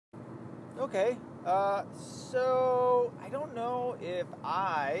Okay. So I don't know if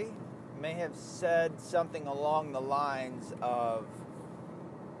I may have said something along the lines of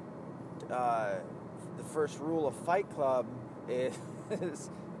the first rule of Fight Club is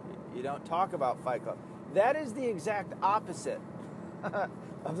you don't talk about Fight Club. That is the exact opposite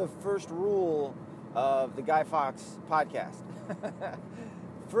of the first rule of the Guy Fawkes podcast.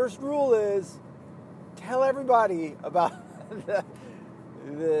 First rule is tell everybody about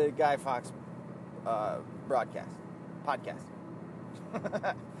the Guy Fawkes podcast.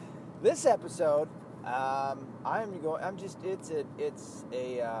 This episode, it's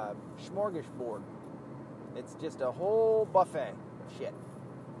a smorgasbord. It's just a whole buffet of shit.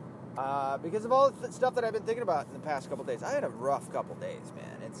 Because of all the stuff that I've been thinking about in the past couple days. I had a rough couple days,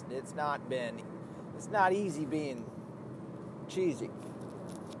 man. It's not easy being cheesy.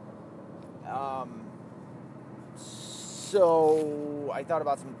 So I thought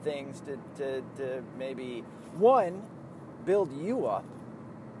about some things to maybe, one, build you up,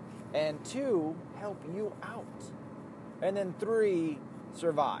 and two, help you out, and then three,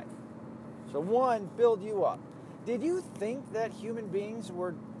 survive. So one, build you up. Did you think that human beings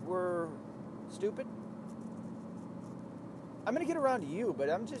were stupid? I'm going to get around to you, but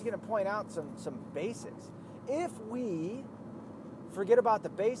I'm just going to point out some basics. If we forget about the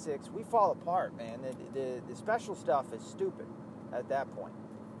basics, we fall apart, man. The special stuff is stupid at that point.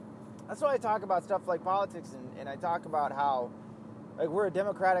 That's why I talk about stuff like politics, and I talk about how, like, we're a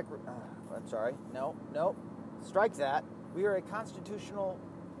democratic... I'm sorry. No. Strike that. We are a constitutional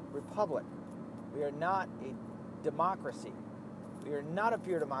republic. We are not a democracy. We are not a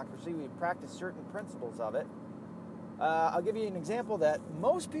pure democracy. We practice certain principles of it. I'll give you an example that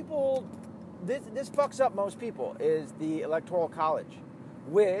most people... This fucks up most people, is the Electoral College,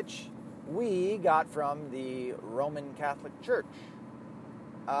 which we got from the Roman Catholic Church.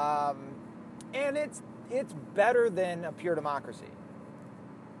 And it's better than a pure democracy,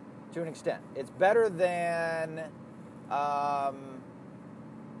 to an extent. It's better than,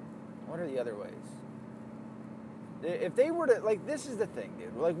 what are the other ways? If they were to, like, this is the thing,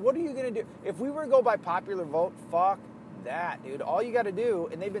 dude. Like, what are you going to do? If we were to go by popular vote, fuck that, dude. All you got to do,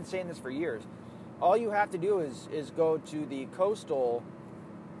 and they've been saying this for years, all you have to do is go to the coastal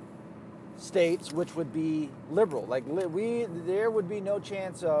states, which would be liberal. Like, there would be no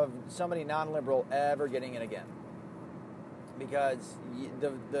chance of somebody non-liberal ever getting it again, because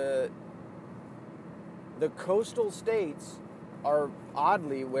the coastal states are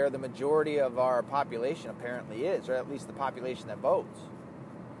oddly where the majority of our population apparently is, or at least the population that votes.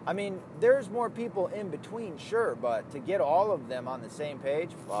 I mean, there's more people in between, sure, but to get all of them on the same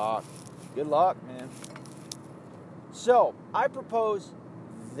page, fuck. Good luck, man. So, I propose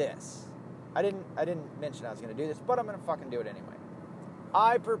this. I didn't mention I was going to do this, but I'm going to fucking do it anyway.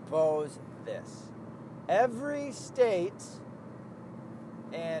 I propose this. Every state,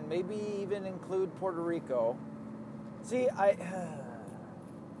 and maybe even include Puerto Rico. See, I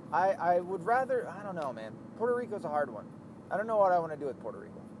would rather, I don't know, man. Puerto Rico's a hard one. I don't know what I want to do with Puerto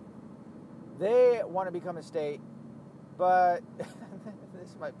Rico. They want to become a state, but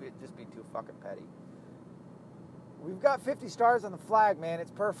this might just be too fucking petty. We've got 50 stars on the flag, man.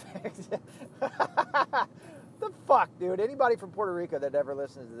 It's perfect. The fuck, dude? Anybody from Puerto Rico that ever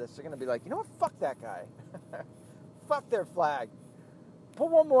listens to this, they're going to be like, you know what? Fuck that guy. Fuck their flag.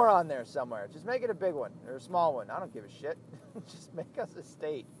 Put one more on there somewhere. Just make it a big one or a small one. I don't give a shit. Just make us a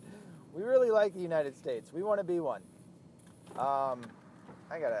state. We really like the United States. We want to be one.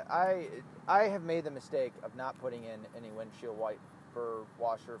 I have made the mistake of not putting in any windshield wiper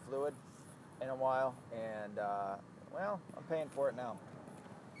washer fluid in a while, and well, I'm paying for it now.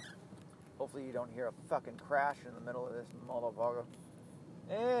 Hopefully you don't hear a fucking crash in the middle of this motherfucker.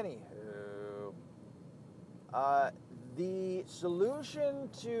 Anywho, the solution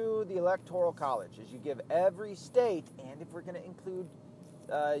to the Electoral College is you give every state, and if we're going to include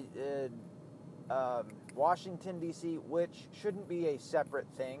Washington, D.C., which shouldn't be a separate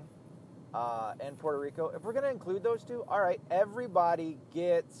thing, and Puerto Rico, if we're going to include those two, all right, everybody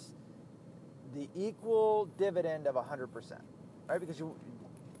gets the equal dividend of 100%, right? Because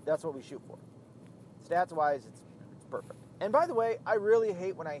that's what we shoot for. Stats-wise, it's perfect. And by the way, I really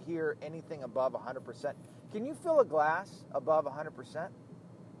hate when I hear anything above 100%. Can you fill a glass above 100%?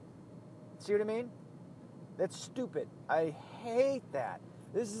 See what I mean? That's stupid. I hate that.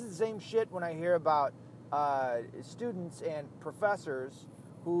 This is the same shit when I hear about students and professors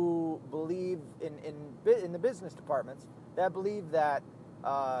who believe in the business departments that believe that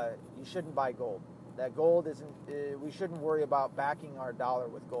you shouldn't buy gold. That gold isn't. We shouldn't worry about backing our dollar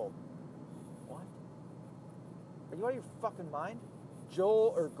with gold. What? Are you out of your fucking mind?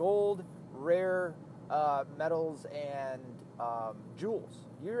 Gold rare metals and jewels.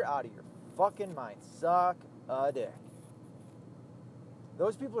 You're out of your fucking mind. Suck a dick.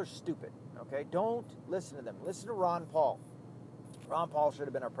 Those people are stupid, okay? Don't listen to them. Listen to Ron Paul. Ron Paul should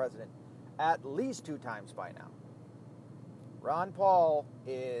have been our president at least 2 times by now. Ron Paul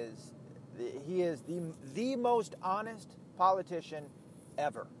is the most honest politician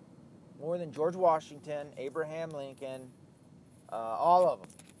ever. More than George Washington, Abraham Lincoln, all of them.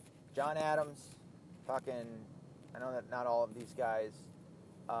 John Adams, fucking, I know that not all of these guys,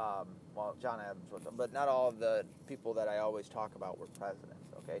 well, John Adams was them, but not all of the people that I always talk about were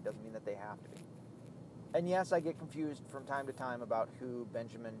presidents, okay? It doesn't mean that they have to be. And yes, I get confused from time to time about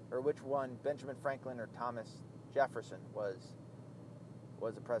which one, Benjamin Franklin or Thomas Jefferson was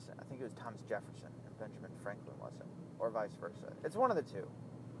the president. I think it was Thomas Jefferson and Benjamin Franklin wasn't, or vice versa. It's one of the two.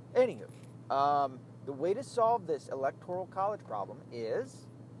 Anywho, the way to solve this electoral college problem is,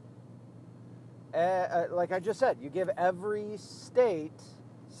 like I just said, you give every state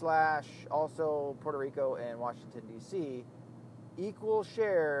 / also Puerto Rico and Washington, D.C., equal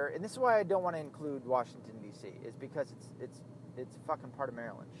share, and this is why I don't want to include Washington, D.C., is because it's fucking part of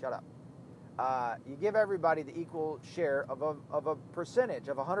Maryland. Shut up. You give everybody the equal share of a percentage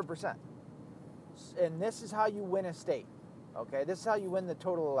of 100%. And this is how you win a state. Okay? This is how you win the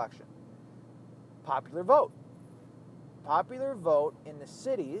total election. Popular vote. Popular vote in the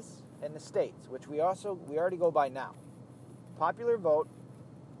cities and the states, which we already go by now. Popular vote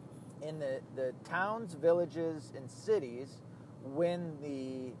in the towns, villages, and cities win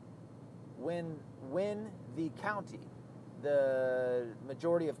the county. The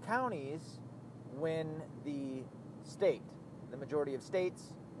majority of counties win the state. The majority of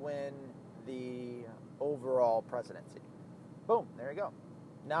states win the overall presidency. Boom, there you go.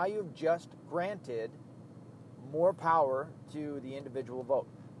 Now you've just granted more power to the individual vote.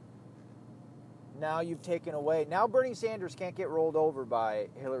 Now you've taken away. Now Bernie Sanders can't get rolled over by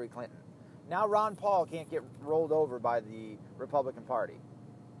Hillary Clinton. Now Ron Paul can't get rolled over by the Republican Party.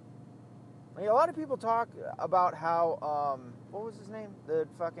 I mean, a lot of people talk about how, what was his name? The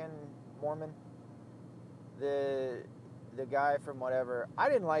fucking Mormon? The guy from whatever. I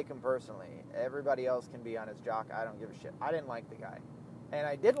didn't like him personally. Everybody else can be on his jock. I don't give a shit. I didn't like the guy. And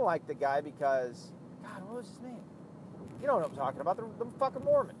I didn't like the guy because, God, what was his name? You know what I'm talking about. The fucking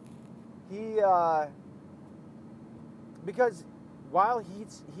Mormon. Because while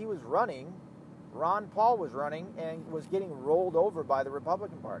he was running, Ron Paul was running and was getting rolled over by the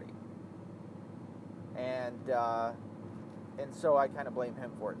Republican Party. And so I kind of blame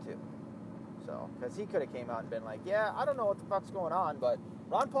him for it too. So, because he could have came out and been like, yeah, I don't know what the fuck's going on, but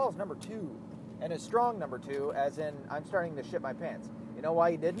Ron Paul's number 2, and a strong number 2, as in I'm starting to shit my pants. You know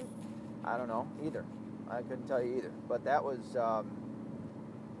why he didn't? I don't know either. I couldn't tell you either. But that was,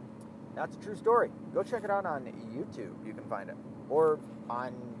 that's a true story. Go check it out on YouTube. You can find it. Or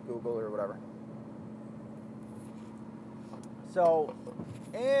on Google or whatever. So,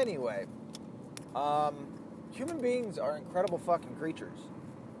 anyway, human beings are incredible fucking creatures.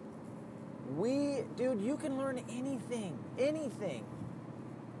 Dude, you can learn anything,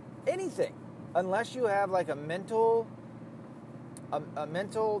 unless you have like a mental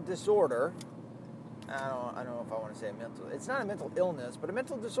disorder. I don't know if I want to say mental. It's not a mental illness, but a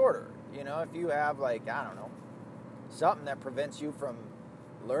mental disorder. You know, if you have like, I don't know, something that prevents you from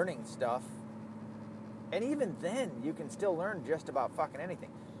learning stuff. And even then, you can still learn just about fucking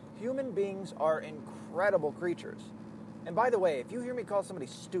anything. Human beings are incredible creatures. And by the way, if you hear me call somebody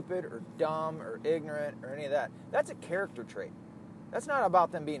stupid or dumb or ignorant or any of that, that's a character trait. That's not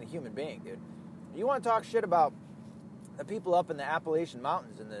about them being a human being, dude. You want to talk shit about the people up in the Appalachian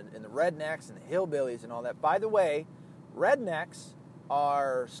Mountains and the rednecks and the hillbillies and all that. By the way, rednecks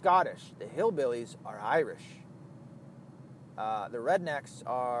are Scottish. The hillbillies are Irish. The rednecks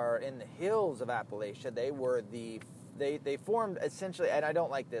are in the hills of Appalachia. They formed essentially, and I don't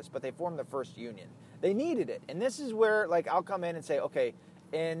like this, but they formed the first union. They needed it. And this is where, like, I'll come in and say, okay,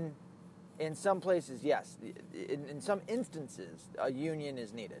 in some places, yes. In some instances, a union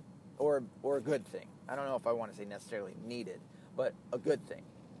is needed. Or a good thing. I don't know if I want to say necessarily needed, but a good thing.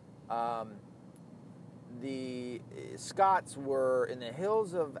 The Scots were in the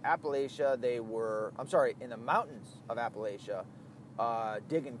hills of Appalachia. In the mountains of Appalachia,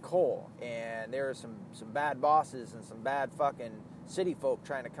 digging coal. And there were some bad bosses and some bad fucking city folk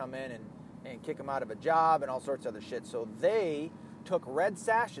trying to come in and kick them out of a job and all sorts of other shit. So they took red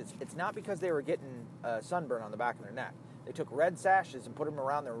sashes. It's not because they were getting sunburn on the back of their neck. They took red sashes and put them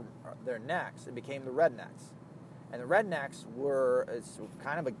around their necks. It became the rednecks. And the rednecks were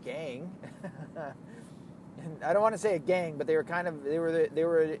kind of a gang. I don't want to say a gang, but they were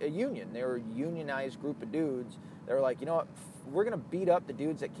a union. They were a unionized group of dudes. They were like, you know what, we're gonna beat up the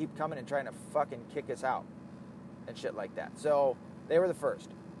dudes that keep coming and trying to fucking kick us out and shit like that. So they were the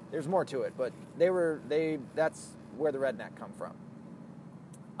first. There's more to it, but that's where the redneck come from.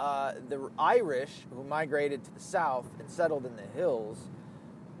 The Irish, who migrated to the south and settled in the hills,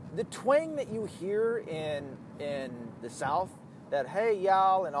 the twang that you hear in the south, that hey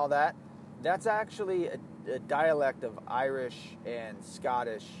y'all and all that, that's actually a dialect of Irish and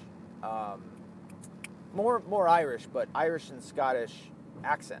Scottish, more Irish, but Irish and Scottish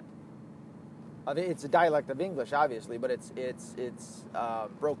accent. I mean, it's a dialect of English, obviously, but it's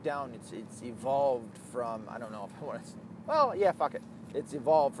broke down. It's evolved from, I don't know if I want to. Well, yeah, fuck it. It's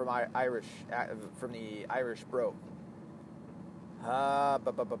evolved from Irish, from the Irish brogue. Where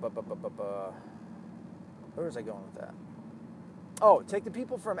was I going with that? Oh, take the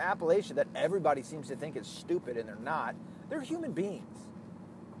people from Appalachia that everybody seems to think is stupid, and they're not. They're human beings.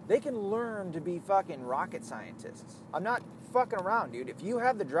 They can learn to be fucking rocket scientists. I'm not fucking around, dude. If you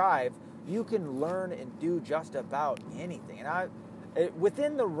have the drive, you can learn and do just about anything. And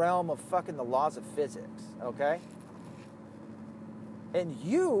within the realm of fucking the laws of physics, okay? And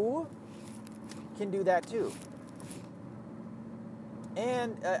you can do that too.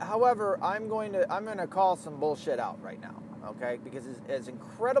 And however, I'm going to call some bullshit out right now, okay? Because as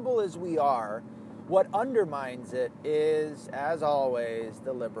incredible as we are, what undermines it is, as always,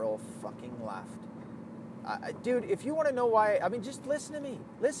 the liberal fucking left. Dude, if you want to know why, I mean, just listen to me.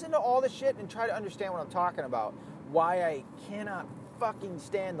 Listen to all the shit and try to understand what I'm talking about. Why I cannot fucking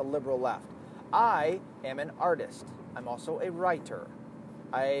stand the liberal left. I am an artist. I'm also a writer.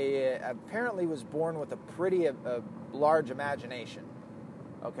 I apparently was born with a pretty large imagination.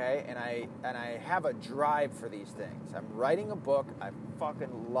 Okay, and I have a drive for these things. I'm writing a book. I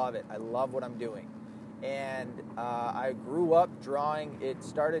fucking love it. I love what I'm doing. And I grew up drawing. It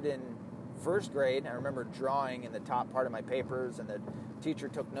started in first grade. I remember drawing in the top part of my papers, and the teacher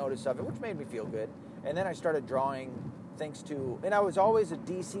took notice of it, which made me feel good. And then I started drawing thanks to, and I was always a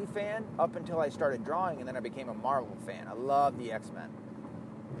DC fan up until I started drawing, and then I became a Marvel fan. I love the X-Men.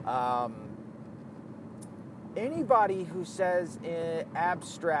 Anybody who says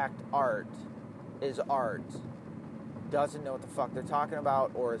abstract art is art doesn't know what the fuck they're talking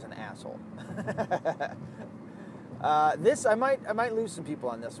about, or is an asshole. This I might lose some people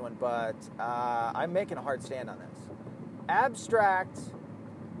on this one, but I'm making a hard stand on this. Abstract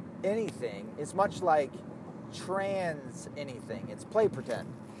anything is much like trans anything. It's play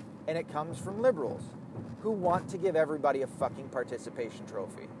pretend, and it comes from liberals who want to give everybody a fucking participation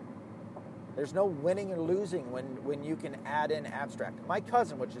trophy. There's no winning or losing when you can add in abstract. My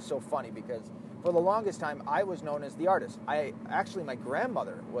cousin, which is so funny because for the longest time I was known as the artist. My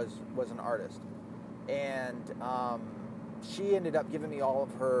grandmother was an artist, and she ended up giving me all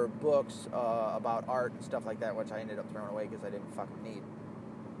of her books about art and stuff like that, which I ended up throwing away because I didn't fucking need.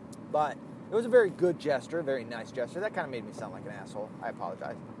 But it was a very good gesture, a very nice gesture. That kind of made me sound like an asshole. I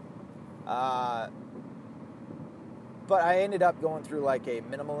apologize. But I ended up going through like a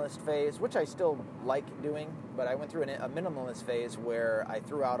minimalist phase, which I still like doing, but I went through a minimalist phase where I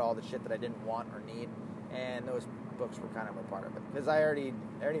threw out all the shit that I didn't want or need, and those books were kind of a part of it, because I already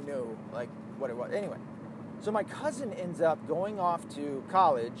knew like what it was. Anyway, so my cousin ends up going off to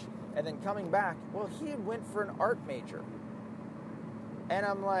college and then coming back. Well, he went for an art major. And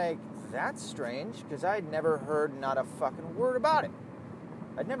I'm like, that's strange, because I'd never heard not a fucking word about it.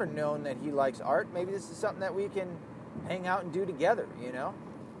 I'd never known that he likes art. Maybe this is something that we can hang out and do together, you know?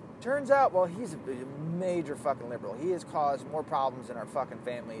 Turns out, well, he's a major fucking liberal. He has caused more problems in our fucking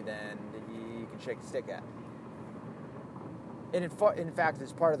family than you can shake a stick at. And in fact,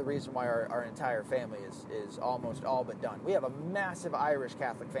 it's part of the reason why our entire family is almost all but done. We have a massive Irish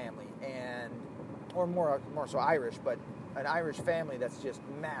Catholic family, or more so Irish, but an Irish family that's just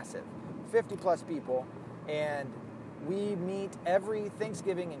massive. 50 plus people, and we meet every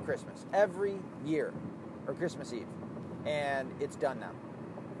Thanksgiving and Christmas, every year, or Christmas Eve. And it's done now.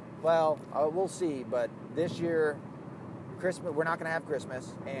 Well, we'll see, but this year, Christmas, we're not going to have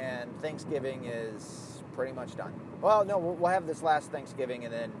Christmas, and Thanksgiving is pretty much done. Well, no, we'll have this last Thanksgiving,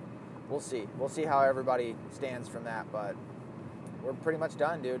 and then we'll see. We'll see how everybody stands from that, but we're pretty much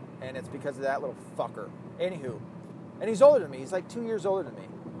done, dude, and it's because of that little fucker. Anywho, and he's older than me. He's like 2 years older than me.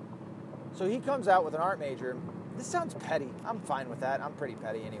 So he comes out with an art major. This sounds petty. I'm fine with that. I'm pretty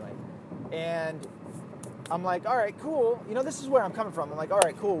petty anyway. And I'm like, all right, cool. You know, this is where I'm coming from. I'm like, all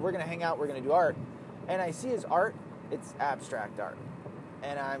right, cool. We're going to hang out. We're going to do art. And I see his art. It's abstract art.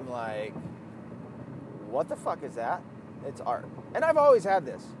 And I'm like, what the fuck is that? It's art. And I've always had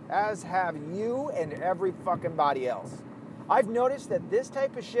this, as have you and every fucking body else. I've noticed that this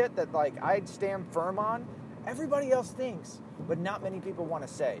type of shit that like I'd stand firm on, everybody else thinks, but not many people want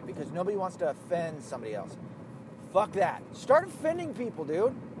to say because nobody wants to offend somebody else. Fuck that. Start offending people,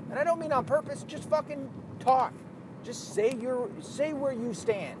 dude. And I don't mean on purpose, just fucking talk. Just say where you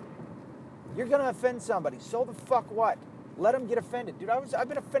stand. You're gonna offend somebody. So the fuck what? Let them get offended. Dude, I've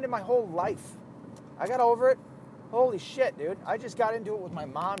been offended my whole life. I got over it. Holy shit, dude. I just got into it with my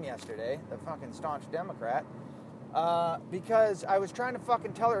mom yesterday, the fucking staunch Democrat, because I was trying to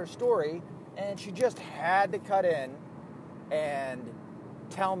fucking tell her a story, and she just had to cut in and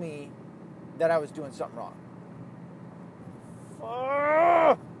tell me that I was doing something wrong.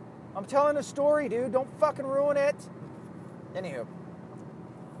 I'm telling a story, dude. Don't fucking ruin it. Anywho.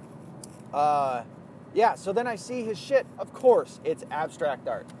 Yeah, so then I see his shit. Of course, it's abstract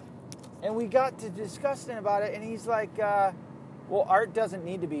art. And we got to discussing about it, and he's like, well, art doesn't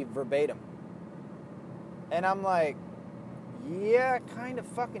need to be verbatim. And I'm like, yeah, it kind of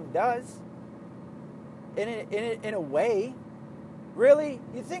fucking does. In a way. Really?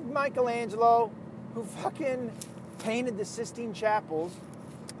 You think Michelangelo, who fucking painted the Sistine Chapel,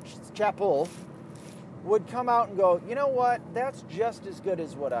 would come out and go, you know what? That's just as good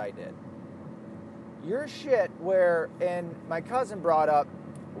as what I did. Your shit and my cousin brought up,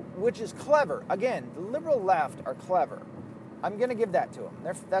 which is clever. Again, the liberal left are clever. I'm going to give that to them.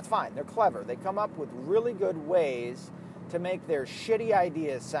 That's fine. They're clever. They come up with really good ways to make their shitty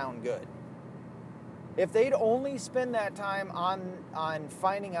ideas sound good. If they'd only spend that time on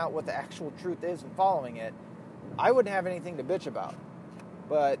finding out what the actual truth is and following it, I wouldn't have anything to bitch about.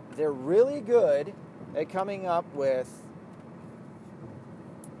 But they're really good at coming up with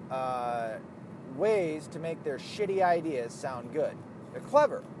ways to make their shitty ideas sound good. They're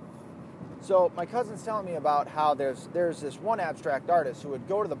clever. So my cousin's telling me about how there's this one abstract artist who would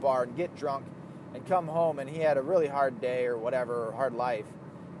go to the bar and get drunk and come home, and he had a really hard day or whatever, or hard life,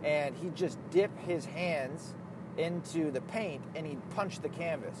 and he'd just dip his hands into the paint and he'd punch the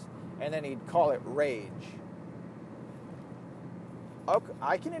canvas, and then he'd call it rage. Okay,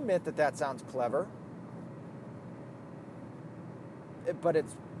 I can admit that sounds clever, but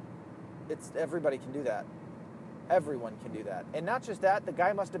it's everybody can do that. Everyone can do that. And not just that, the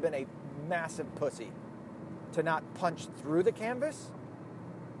guy must have been a massive pussy to not punch through the canvas.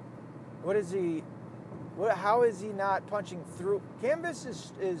 How is he not punching through? Canvas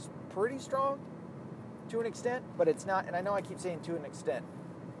is pretty strong to an extent, but it's not, and I know I keep saying to an extent,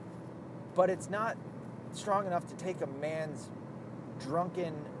 but it's not strong enough to take a man's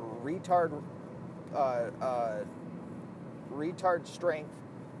drunken retard strength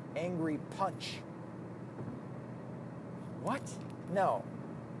angry punch. What? No.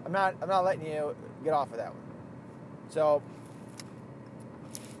 I'm not letting you get off of that one. So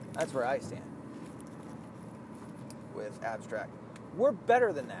that's where I stand with abstract. We're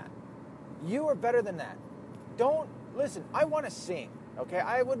better than that. You are better than that. Listen, I want to sing, okay?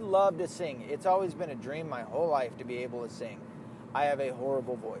 I would love to sing. It's always been a dream my whole life to be able to sing. I have a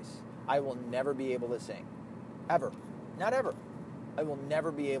horrible voice. I will never be able to sing. Ever. Not ever. I will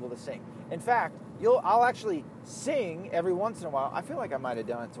never be able to sing. In fact, I'll actually sing every once in a while. I feel like I might have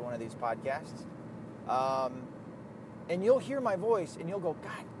done it to one of these podcasts. And you'll hear my voice and you'll go,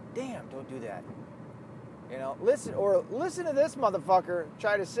 God damn, don't do that. You know, listen to this motherfucker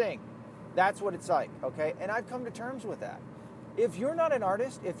try to sing. That's what it's like, okay? And I've come to terms with that. If you're not an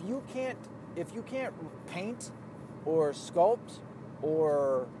artist, if you can't paint or sculpt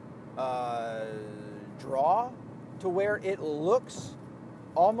or draw to where it looks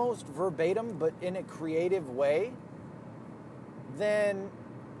almost verbatim but in a creative way, then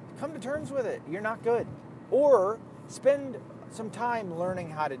come to terms with it. You're not good. Or spend some time learning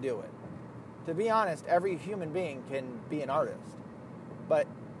how to do it. To be honest, every human being can be an artist. But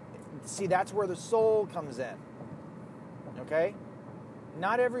see, that's where the soul comes in. Okay?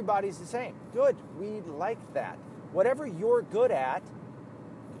 Not everybody's the same. Good. We like that. Whatever you're good at,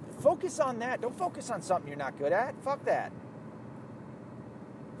 focus on that. Don't focus on something you're not good at. Fuck that.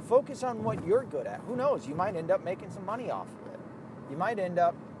 Focus on what you're good at. Who knows? You might end up making some money off of it. You might end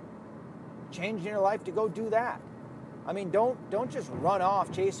up changing your life to go do that. I mean, don't just run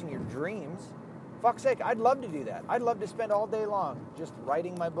off chasing your dreams. Fuck's sake, I'd love to do that. I'd love to spend all day long just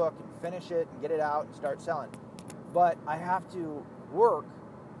writing my book and finish it and get it out and start selling. But I have to work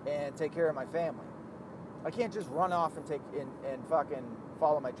and take care of my family. I can't just run off and and fucking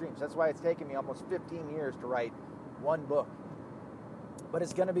follow my dreams. That's why it's taken me almost 15 years to write one book. But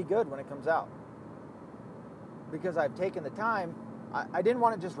it's going to be good when it comes out. Because I've taken the time. I didn't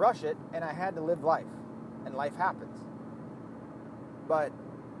want to just rush it, and I had to live life. And life happens. but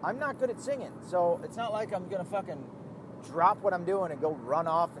I'm not good at singing. So it's not like I'm going to fucking drop what I'm doing and go run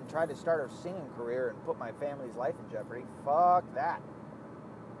off and try to start a singing career and put my family's life in jeopardy. Fuck that.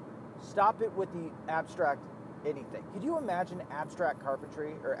 Stop it with the abstract anything. Could you imagine abstract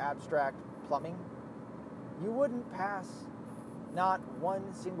carpentry or abstract plumbing? You wouldn't pass not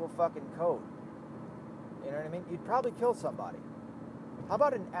one single fucking code. You know what I mean? You'd probably kill somebody. How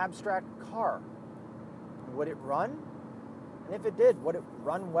about an abstract car? Would it run? And if it did, would it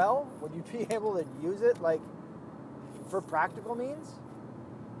run well? Would you be able to use it like for practical means?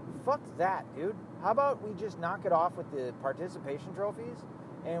 Fuck that, dude. How about we just knock it off with the participation trophies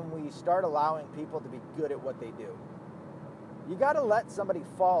and we start allowing people to be good at what they do? You got to let somebody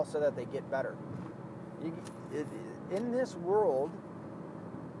fall so that they get better. In this world,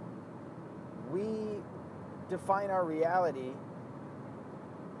 we define our reality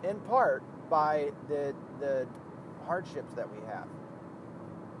in part by the hardships that we have.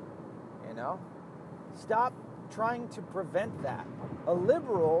 You know? Stop trying to prevent that. A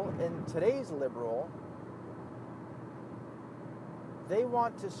liberal, in today's liberal, they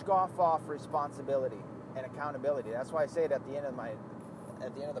want to scoff off responsibility and accountability. That's why I say it at the end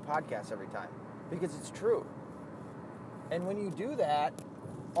of the podcast every time, because it's true. And when you do that,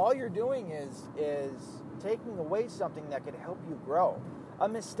 all you're doing is taking away something that could help you grow. A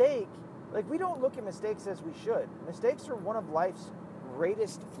mistake, like, we don't look at mistakes as we should. Mistakes are one of life's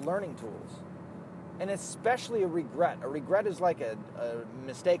greatest learning tools. And especially a regret. A regret is like a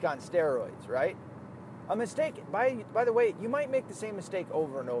mistake on steroids, right? A mistake, by the way, you might make the same mistake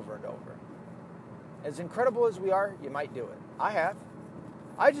over and over and over. As incredible as we are, you might do it. I have.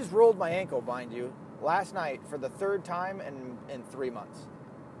 I just rolled my ankle, mind you, last night for the third time in 3 months.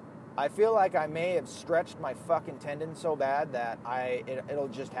 I feel like I may have stretched my fucking tendon so bad that it'll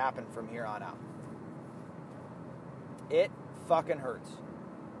just happen from here on out. It fucking hurts.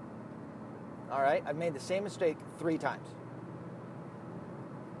 All right? I've made the same mistake 3 times.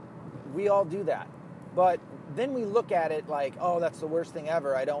 We all do that. But then we look at it like, oh, that's the worst thing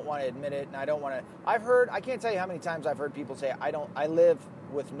ever. I don't want to admit it, and I don't want to. I can't tell you how many times I've heard people say, I live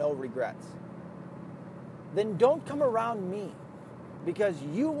with no regrets. Then don't come around me, because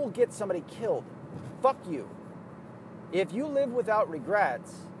you will get somebody killed. Fuck you. If you live without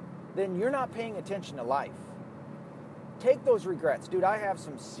regrets, then you're not paying attention to life. Take those regrets. Dude, I have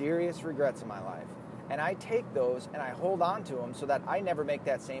some serious regrets in my life. And I take those and I hold on to them so that I never make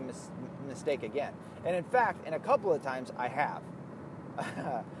that same mistake again. And in fact, in a couple of times, I have.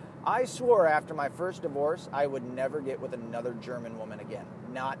 I swore after my first divorce, I would never get with another German woman again.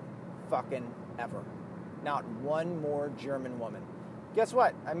 Not fucking ever. Not one more German woman. Guess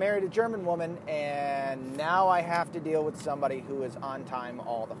what? I married a German woman, and now I have to deal with somebody who is on time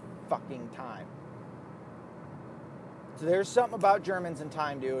all the fucking time. So there's something about Germans and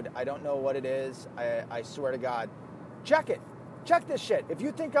time, dude. I don't know what it is. I swear to God. Check it. Check this shit. If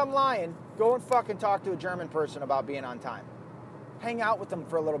you think I'm lying, go and fucking talk to a German person about being on time. Hang out with them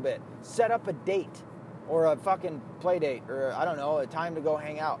for a little bit. Set up a date or a fucking play date or, I don't know, a time to go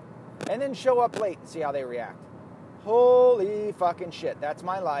hang out. And then show up late and see how they react. Holy fucking shit. That's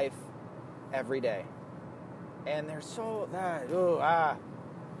my life every day. And they're so,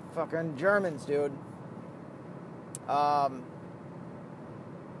 fucking Germans, dude. Where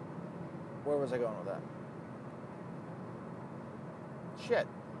was I going with that? Shit.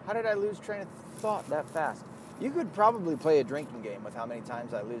 How did I lose train of thought that fast? You could probably play a drinking game with how many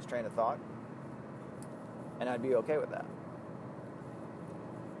times I lose train of thought. And I'd be okay with that.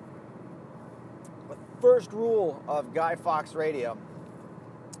 The first rule of Guy Fawkes Radio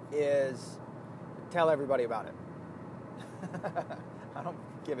is tell everybody about it. I don't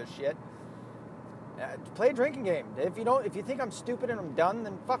give a shit. Play a drinking game. If you think I'm stupid and I'm done,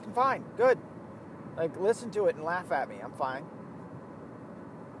 then fucking fine. Good. Like, listen to it and laugh at me. I'm fine.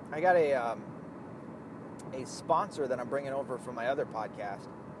 I got a sponsor that I'm bringing over from my other podcast.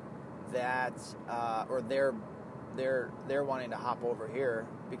 That's or they're wanting to hop over here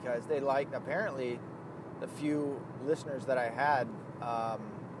because they liked, apparently, the few listeners that I had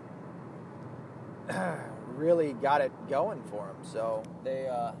really got it going for them. So they,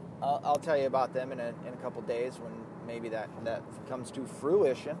 I'll tell you about them in a couple days when maybe that comes to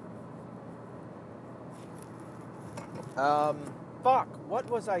fruition. Fuck, what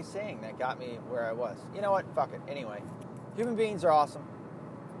was I saying that got me where I was? You know what? Fuck it. Anyway, human beings are awesome.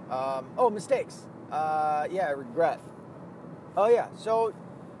 Mistakes. Regret. Oh, yeah. So,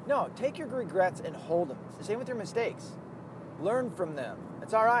 no, take your regrets and hold them. It's the same with your mistakes. Learn from them.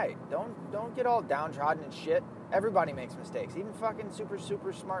 It's all right. Don't get all downtrodden and shit. Everybody makes mistakes. Even fucking super,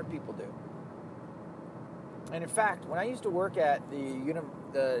 super smart people do. And in fact, when I used to work at the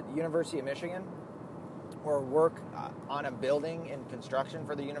University of Michigan, or work on a building in construction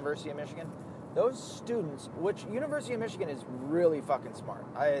for the University of Michigan, those students, which University of Michigan is really fucking smart.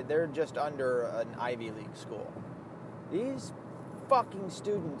 They're just under an Ivy League school. These fucking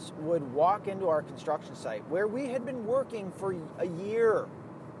students would walk into our construction site where we had been working for a year,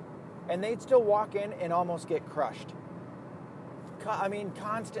 and they'd still walk in and almost get crushed. I mean,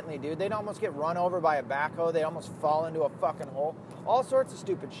 constantly, dude. They'd almost get run over by a backhoe. They'd almost fall into a fucking hole. All sorts of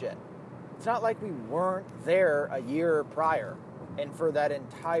stupid shit. It's not like we weren't there a year prior, and for that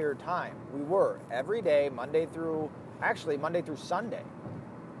entire time. We were. Every day, Monday through Sunday.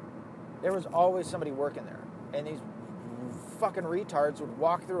 There was always somebody working there. And these fucking retards would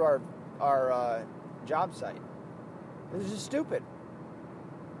walk through our job site. It was just stupid.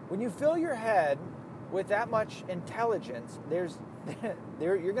 When you fill your head with that much intelligence, you're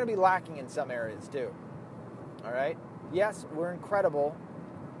going to be lacking in some areas too. All right? Yes, we're incredible.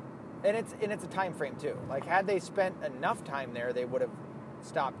 And it's a time frame too. Like, had they spent enough time there, they would have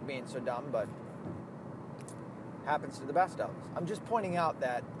stopped being so dumb, but happens to the best of us. I'm just pointing out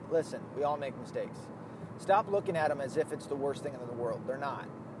that, listen, we all make mistakes. Stop looking at them as if it's the worst thing in the world. They're not.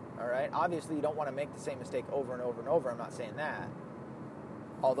 All right? Obviously, you don't want to make the same mistake over and over and over. I'm not saying that.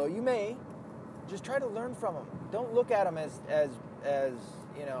 Although you may. Just try to learn from them. Don't look at them as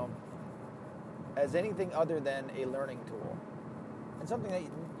you know, as anything other than a learning tool. And something that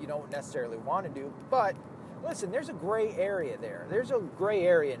you don't necessarily want to do. But listen, there's a gray area there. There's a gray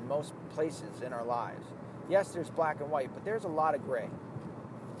area in most places in our lives. Yes, there's black and white, but there's a lot of gray.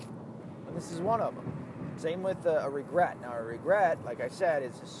 And this is one of them. Same with a regret. Now, a regret, like I said,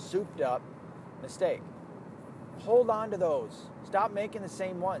 is a souped up mistake. Hold on to those. Stop making the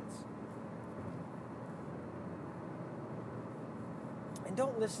same ones. And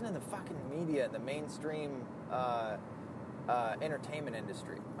don't listen to the fucking media, the mainstream entertainment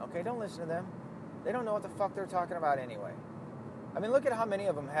industry. Okay, don't listen to them. They don't know what the fuck they're talking about anyway. I mean, look at how many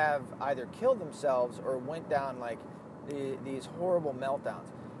of them have either killed themselves or went down like these horrible meltdowns.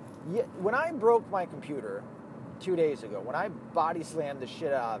 When I broke my computer 2 days ago, when I body slammed the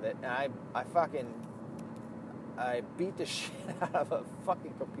shit out of it, and I beat the shit out of a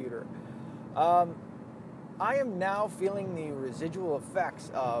fucking computer, I am now feeling the residual effects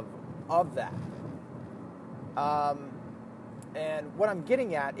of that. And what I'm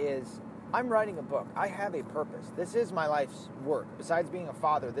getting at is, I'm writing a book. I have a purpose. This is my life's work. Besides being a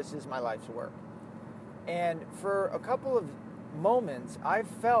father, this is my life's work. And for a couple of moments, I've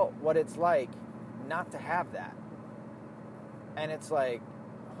felt what it's like not to have that. And it's like,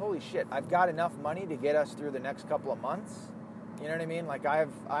 holy shit, I've got enough money to get us through the next couple of months. You know what I mean? Like,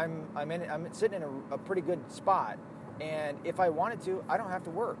 I'm sitting in a pretty good spot, and if I wanted to, I don't have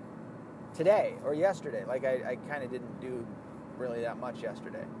to work today or yesterday. Like, I kind of didn't do really that much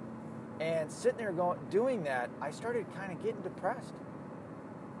yesterday. And sitting there doing that, I started kind of getting depressed.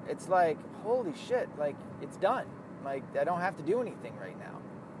 It's like, holy shit, like, it's done. Like, I don't have to do anything right now.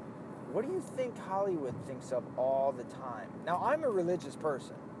 What do you think Hollywood thinks of all the time? Now, I'm a religious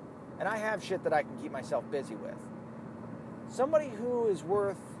person, and I have shit that I can keep myself busy with. Somebody who is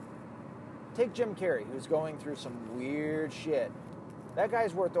take Jim Carrey, who's going through some weird shit. That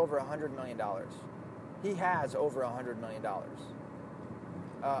guy's worth over $100 million. He has over $100 million.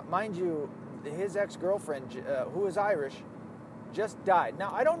 Mind you, his ex-girlfriend, who is Irish, just died.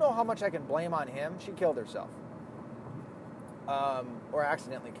 Now, I don't know how much I can blame on him. She killed herself. Or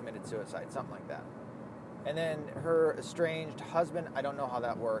accidentally committed suicide, something like that. And then her estranged husband, I don't know how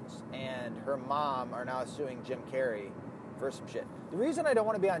that works, and her mom are now suing Jim Carrey for some shit. The reason I don't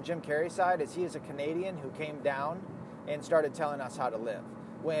want to be on Jim Carrey's side is he is a Canadian who came down and started telling us how to live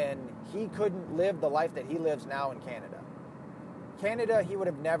when he couldn't live the life that he lives now in Canada. Canada, he would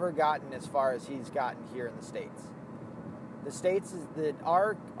have never gotten as far as he's gotten here in the States. The States is that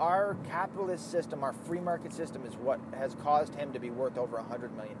our capitalist system, our free market system, is what has caused him to be worth over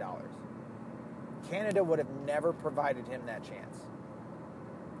 $100 million. Canada would have never provided him that chance.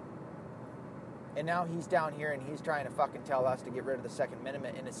 And now he's down here and he's trying to fucking tell us to get rid of the Second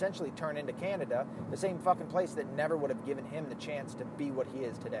Amendment and essentially turn into Canada, the same fucking place that never would have given him the chance to be what he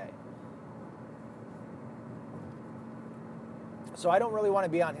is today. So I don't really want to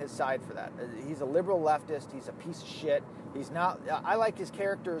be on his side for that. He's a liberal leftist. He's a piece of shit. He's not. I like his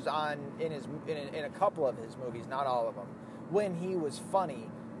characters in a couple of his movies, not all of them, when he was funny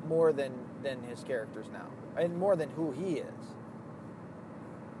more than his characters now, and more than who he is.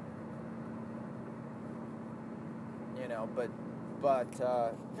 You know, but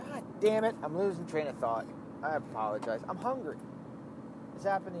God damn it, I'm losing train of thought. I apologize. I'm hungry. This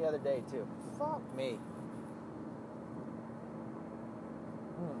happened the other day too. Fuck me.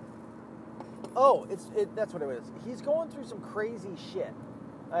 That's what it was. He's going through some crazy shit.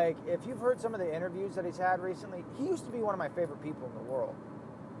 Like, if you've heard some of the interviews that he's had recently, he used to be one of my favorite people in the world,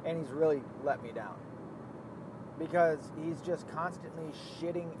 and he's really let me down because he's just constantly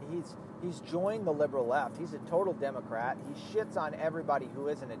shitting. He's joined the liberal left. He's a total Democrat. He shits on everybody who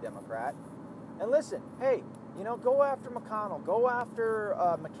isn't a Democrat. And listen, hey, go after McConnell. Go after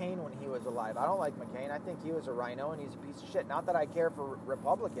McCain when he was alive. I don't like McCain. I think he was a rhino and he's a piece of shit. Not that I care for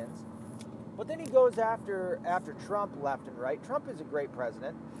Republicans. But then he goes after Trump left and right. Trump is a great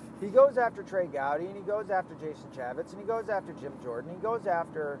president. He goes after Trey Gowdy, and he goes after Jason Chaffetz, and he goes after Jim Jordan. He goes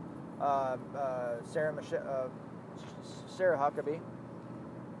after Sarah Huckabee.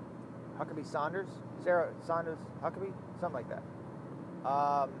 Huckabee Saunders? Sarah Saunders Huckabee? Something like that.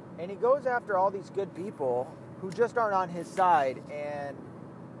 And he goes after all these good people who just aren't on his side. And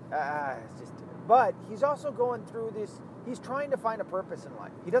but he's also going through this. He's trying to find a purpose in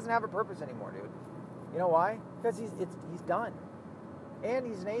life. He doesn't have a purpose anymore, dude. You know why? Because he's done. And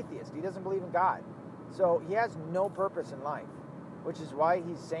he's an atheist. He doesn't believe in God. So he has no purpose in life, which is why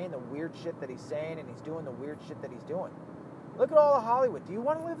he's saying the weird shit that he's saying and he's doing the weird shit that he's doing. Look at all of Hollywood. Do you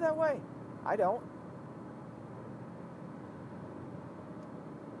want to live that way? I don't.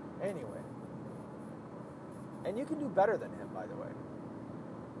 Anyway. And you can do better than him, by the way.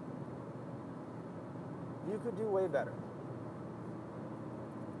 You could do way better.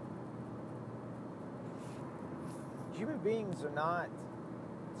 Human beings are not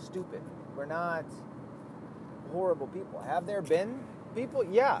stupid. We're not horrible people. Have there been people?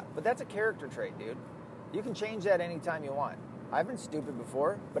 Yeah, but that's a character trait, dude. You can change that anytime you want. I've been stupid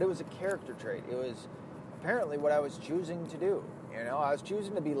before, but it was a character trait. It was apparently what I was choosing to do. I was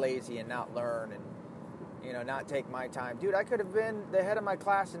choosing to be lazy and not learn and, not take my time. Dude, I could have been the head of my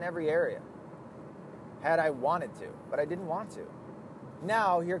class in every area had I wanted to, but I didn't want to.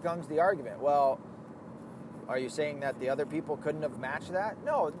 Now, here comes the argument. Well, are you saying that the other people couldn't have matched that?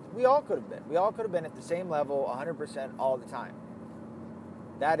 No, we all could have been. We all could have been at the same level 100% all the time.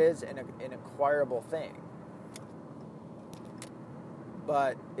 That is an acquirable thing.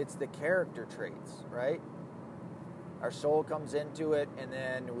 But it's the character traits, right? Our soul comes into it, and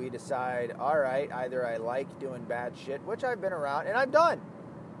then we decide, all right, either I like doing bad shit, which I've been around, and I've done.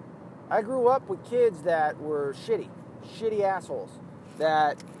 I grew up with kids that were shitty assholes,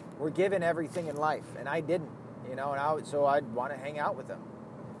 that were given everything in life, and I didn't, so I'd want to hang out with them.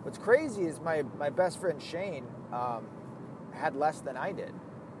 What's crazy is my best friend Shane had less than I did.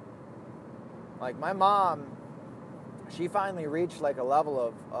 Like, my mom, she finally reached like a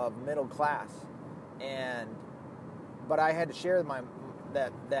level of middle class, but I had to share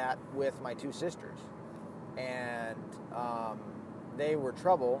that with my two sisters, and they were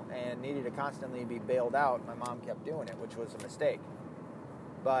trouble and needed to constantly be bailed out. My mom kept doing it, which was a mistake.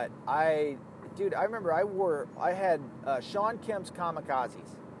 But I remember I had Sean Kemp's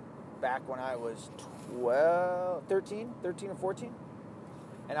Kamikazes back when I was 13 or 14.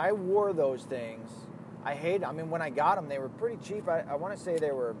 And I wore those things. When I got them, they were pretty cheap. I want to say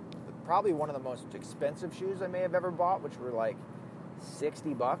they were probably one of the most expensive shoes I may have ever bought, which were like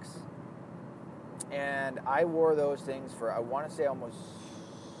 $60. And I wore those things for, I want to say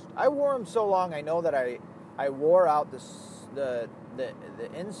I wore them so long, I know that I wore out the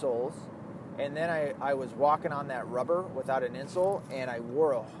insoles, and then I was walking on that rubber without an insole, and I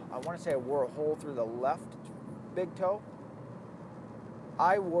wore a hole through the left big toe.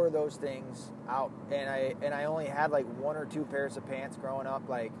 I wore those things out, and I only had like one or two pairs of pants growing up,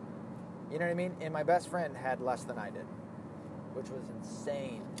 like, you know what I mean? And my best friend had less than I did, which was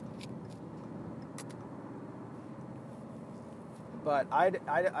insane. But I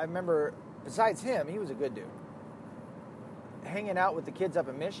remember, besides him, he was a good dude. Hanging out with the kids up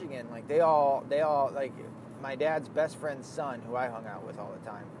in Michigan, like they all like my dad's best friend's son, who I hung out with all the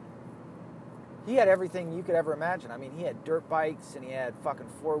time. He had everything you could ever imagine. I mean, he had dirt bikes, and he had fucking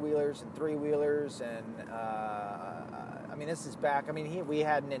 4-wheelers and 3-wheelers, and this is back. I mean, he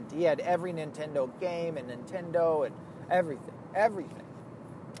had every Nintendo game and Nintendo and everything,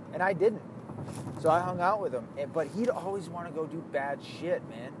 and I didn't. So I hung out with him, but he'd always want to go do bad shit,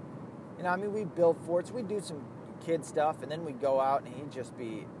 man. We'd build forts, we'd do some kid stuff, and then we'd go out, and he'd just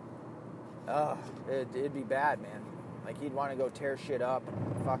be, it'd be bad, man. Like, he'd want to go tear shit up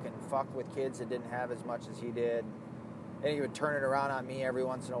and fucking fuck with kids that didn't have as much as he did. And he would turn it around on me every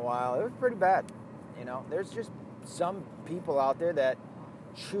once in a while. It was pretty bad, There's just some people out there that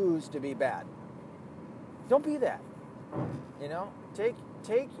choose to be bad. Don't be that,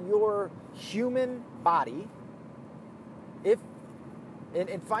 Take your human body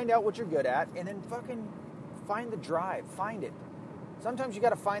and find out what you're good at, and then fucking find the drive. Find it. Sometimes you got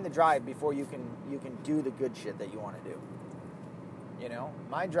to find the drive before you can do the good shit that you want to do. You know,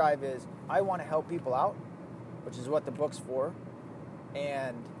 my drive is I want to help people out, which is what the book's for,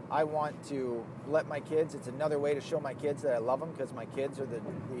 and I want to let my kids. It's another way to show my kids that I love them, because my kids are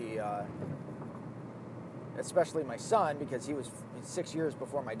especially my son, because he's 6 years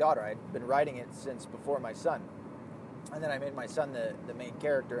before my daughter. I'd been writing it since before my son, and then I made my son the main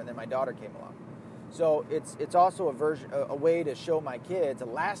character, and then my daughter came along. So it's also a way to show my kids, a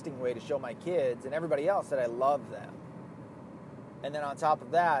lasting way to show my kids and everybody else that I love them. And then on top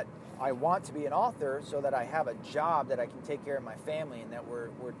of that, I want to be an author so that I have a job that I can take care of my family and that we're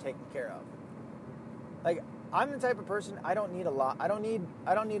taken care of. Like, I'm the type of person, I don't need a lot. I don't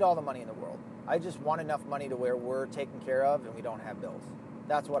need all the money in the world. I just want enough money to where we're taken care of and we don't have bills.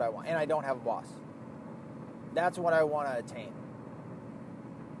 That's what I want. And I don't have a boss. That's what I want to attain.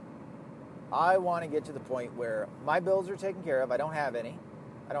 I want to get to the point where my bills are taken care of. I don't have any.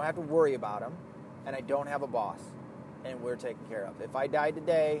 I don't have to worry about them. And I don't have a boss. And we're taken care of. If I died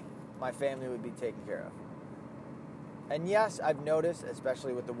today, my family would be taken care of. And yes, I've noticed,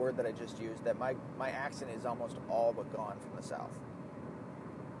 especially with the word that I just used, that my accent is almost all but gone from the South.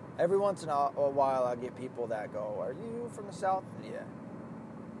 Every once in a while, I'll get people that go, "Are you from the South?" Yeah.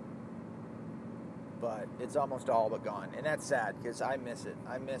 But it's almost all but gone. And that's sad, because I miss it.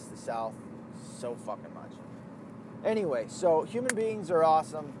 I miss the South so fucking much. Anyway, so human beings are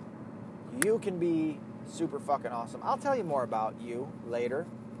awesome. You can be super fucking awesome. I'll tell you more about you later.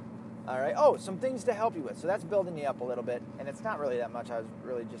 All right. Oh, some things to help you with. So that's building you up a little bit. And it's not really that much. I was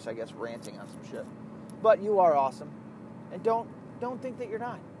really just, I guess, ranting on some shit. But you are awesome. And don't think that you're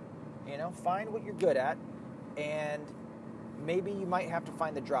not. You know, find what you're good at. And maybe you might have to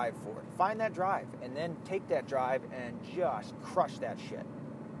find the drive for it. Find that drive. And then take that drive and just crush that shit.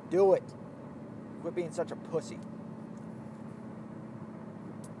 Do it. Quit being such a pussy.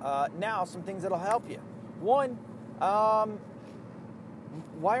 Now, some things that'll help you. One,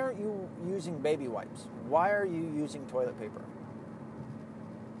 why aren't you using baby wipes? Why are you using toilet paper?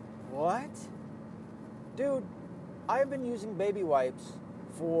 What? Dude, I've been using baby wipes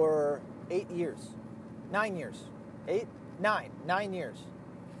for 8 years. 9 years. 8? 9. 9 years.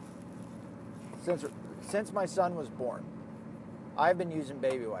 Since my son was born, I've been using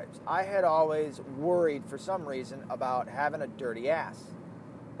baby wipes. I had always worried for some reason about having a dirty ass.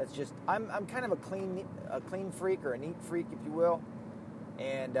 That's just, I'm kind of a clean freak, or a neat freak, if you will.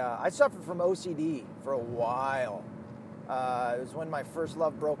 And I suffered from OCD for a while. It was when my first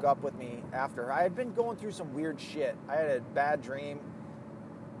love broke up with me after her. I had been going through some weird shit. I had a bad dream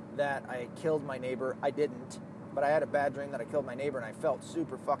that I killed my neighbor. I didn't, but I had a bad dream that I killed my neighbor, and I felt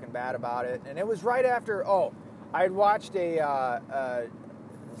super fucking bad about it. And it was right after, I had watched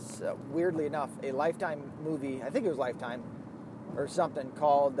weirdly enough, a Lifetime movie, I think it was Lifetime, or something,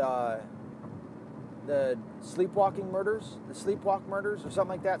 called the Sleepwalk Murders, or something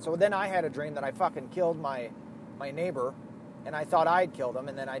like that. So then I had a dream that I fucking killed my neighbor, and I thought I'd killed him,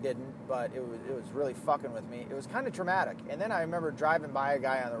 and then I didn't, but it was really fucking with me. It was kind of traumatic. And then I remember driving by a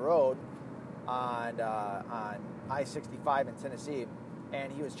guy on the road on I-65 in Tennessee,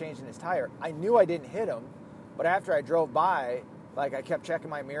 and he was changing his tire. I knew I didn't hit him, but after I drove by, like, I kept checking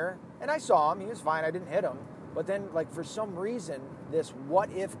my mirror, and I saw him. He was fine. I didn't hit him. But then, like, for some reason, this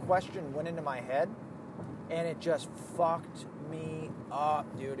what-if question went into my head, and it just fucked me up,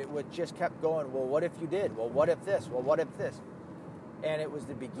 dude. It just kept going, well, what if you did? Well, what if this? Well, what if this? And it was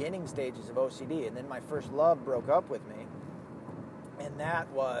the beginning stages of OCD. And then my first love broke up with me. And that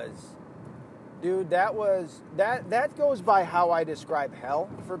was, dude, that goes by how I describe hell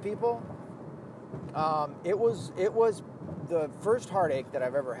for people. It was the first heartache that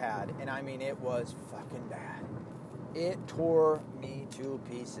I've ever had. And I mean, it was fucking bad. It tore me to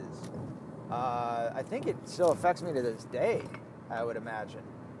pieces. I think it still affects me to this day, I would imagine.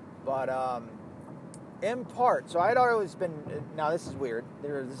 But in part, so I'd always been, now this is weird,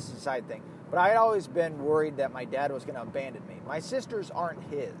 this is a side thing, but I had always been worried that my dad was going to abandon me. My sisters aren't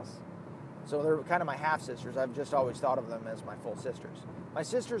his, so they're kind of my half-sisters. I've just always thought of them as my full sisters. My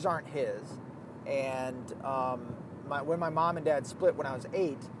sisters aren't his, and when my mom and dad split when I was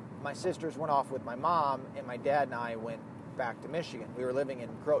 8, my sisters went off with my mom, and my dad and I went back to Michigan. We were living in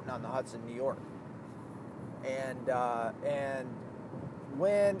Croton-on-the-Hudson, New York. And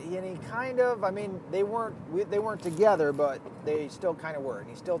when he kind of, I mean, they weren't together, but they still kind of were. And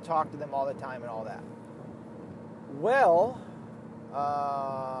he still talked to them all the time and all that. Well,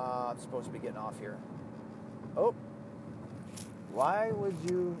 I'm supposed to be getting off here. Oh, why would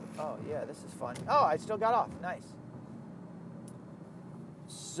you? Oh, yeah, this is fun. Oh, I still got off. Nice.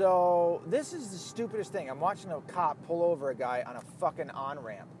 So this is the stupidest thing. I'm watching a cop pull over a guy on a fucking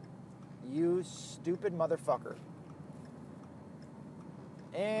on-ramp. You stupid motherfucker.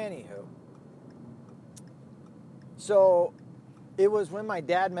 Anywho. So it was when my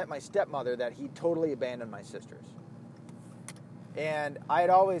dad met my stepmother that he totally abandoned my sisters. And I had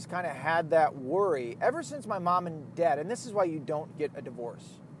always kind of had that worry ever since my mom and dad, and this is why you don't get a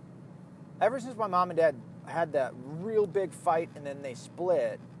divorce. Ever since my mom and dad had that real big fight and then they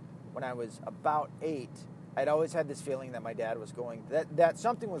split when I was about 8, I'd always had this feeling that my dad was going, that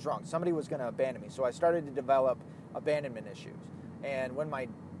something was wrong. Somebody was going to abandon me. So I started to develop abandonment issues. And when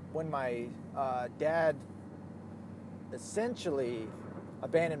my dad essentially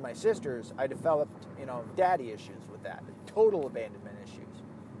abandoned my sisters, I developed, daddy issues with that, total abandonment issues.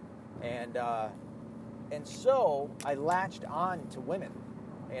 And so I latched on to women.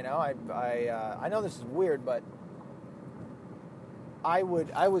 I know this is weird, but I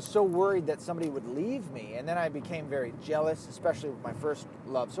was so worried that somebody would leave me, and then I became very jealous, especially with my first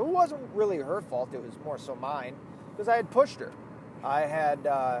love. So it wasn't really her fault; it was more so mine, because I had pushed her. I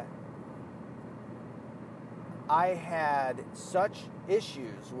had such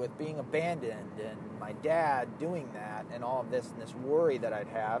issues with being abandoned and my dad doing that and all of this and this worry that I'd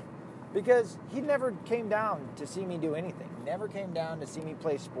have, because he never came down to see me do anything. Never came down to see me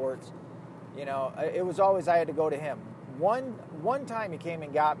play sports. It was always I had to go to him. One time he came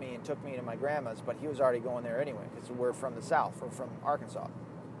and got me and took me to my grandma's, but he was already going there anyway because we're from the South. We're from Arkansas.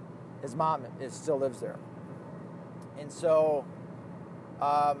 His mom still lives there. And so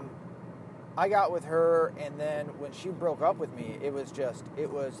I got with her, and then when she broke up with me, it was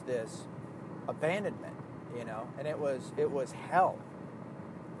this abandonment, and it was hell.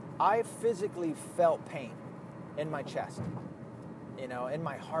 I physically felt pain in my chest, in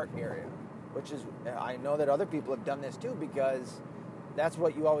my heart area, which is, I know that other people have done this too, because that's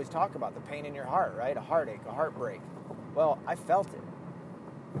what you always talk about, the pain in your heart, right? A heartache, a heartbreak. Well, I felt it.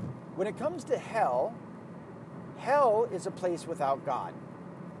 When it comes to hell is a place without God.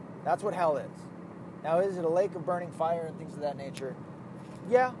 That's what hell is. Now, is it a lake of burning fire and things of that nature?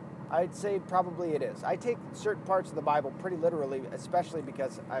 Yeah, I'd say probably it is. I take certain parts of the Bible pretty literally, especially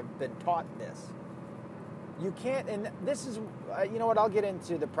because I've been taught this. You can't, and this is, you know what, I'll get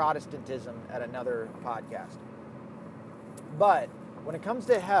into the Protestantism at another podcast. But when it comes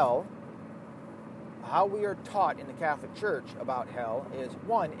to hell, how we are taught in the Catholic Church about hell is,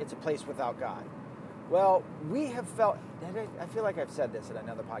 one, it's a place without God. Well, we have felt, I feel like I've said this in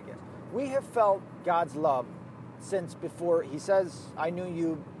another podcast, we have felt God's love since before, he says, I knew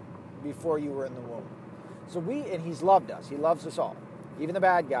you before you were in the womb. So and he's loved us. He loves us all. Even the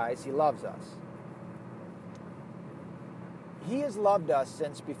bad guys, he loves us. He has loved us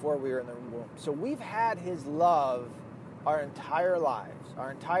since before we were in the womb. So we've had his love our entire lives,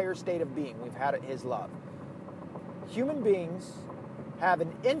 our entire state of being. We've had his love. Human beings have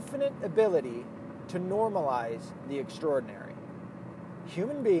an infinite ability to normalize the extraordinary.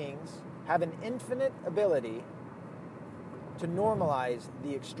 Human beings have an infinite ability to normalize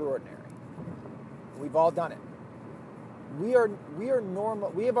the extraordinary. We've all done it. We are normal.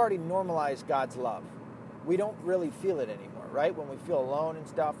 We have already normalized God's love. We don't really feel it anymore, right? When we feel alone and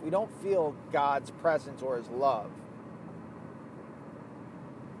stuff, we don't feel God's presence or his love.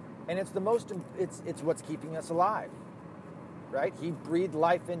 And it's it's what's keeping us alive, right? He breathed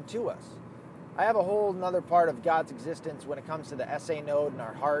life into us. I have a whole another part of God's existence when it comes to the SA node in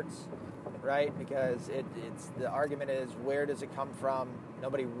our hearts, right? Because it's the argument is, where does it come from?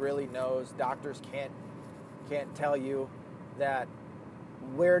 Nobody really knows. Doctors can't tell you that.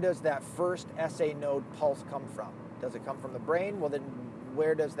 Where does that first SA node pulse come from? Does it come from the brain? Well, then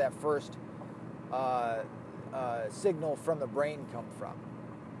where does that first signal from the brain come from?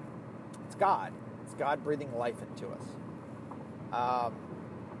 It's God. It's God breathing life into us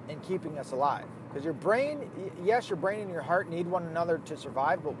and keeping us alive. Because your brain, yes, your brain and your heart need one another to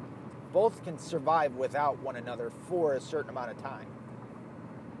survive, but both can survive without one another for a certain amount of time.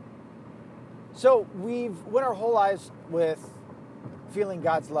 So we've went our whole lives with feeling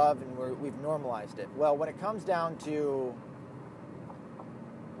God's love, and we've normalized it. Well, when it comes down to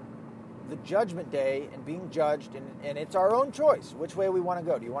the judgment day and being judged, and it's our own choice which way we want to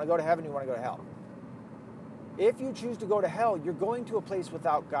go. Do you want to go to heaven? Do you want to go to hell? If you choose to go to hell, you're going to a place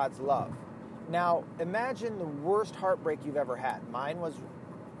without God's love. Now, imagine the worst heartbreak you've ever had. Mine was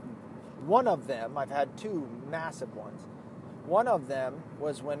one of them. I've had two massive ones. One of them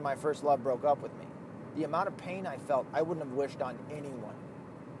was when my first love broke up with me. The amount of pain I felt, I wouldn't have wished on anyone.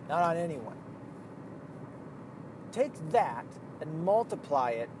 Not on anyone. Take that and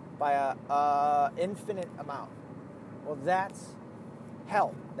multiply it by an infinite amount. Well, that's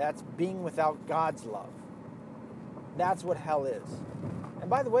hell. That's being without God's love. That's what hell is. And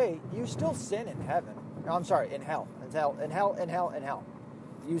by the way, you still sin in heaven. No, I'm sorry, in hell. In hell.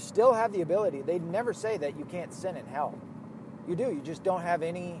 You still have the ability. They never say that you can't sin in hell. You do. You just don't have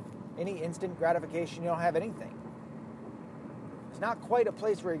any instant gratification. You don't have anything. It's not quite a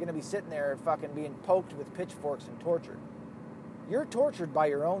place where you're going to be sitting there fucking being poked with pitchforks and tortured. You're tortured by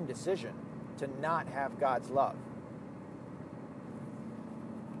your own decision to not have God's love.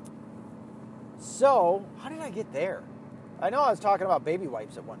 So, how did I get there? I know I was talking about baby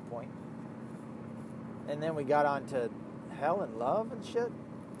wipes at one point. And then we got on to hell and love and shit.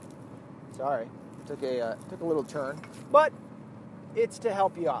 Sorry. Took a little turn. But it's to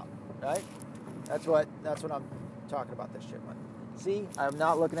help you out, right? That's what I'm talking about this shit with. See, I'm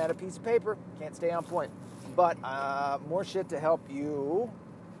not looking at a piece of paper. Can't stay on point. But more shit to help you.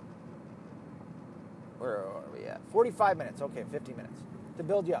 Where are we at? 45 minutes. Okay, 50 minutes. To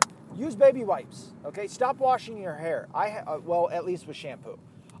build you up. Use baby wipes. Okay, stop washing your hair. Well, at least with shampoo.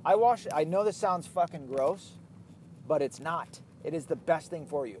 I know this sounds fucking gross, but it's not. It is the best thing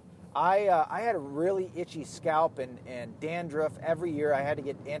for you. I had a really itchy scalp and dandruff every year. I had to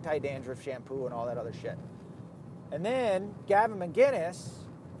get anti-dandruff shampoo and all that other shit. And then Gavin McGinnis,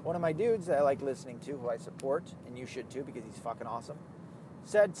 one of my dudes that I like listening to, who I support, and you should too because he's fucking awesome,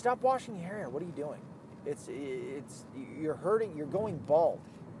 said, "Stop washing your hair. What are you doing? You're hurting. You're going bald."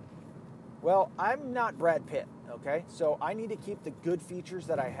 Well, I'm not Brad Pitt, okay? So I need to keep the good features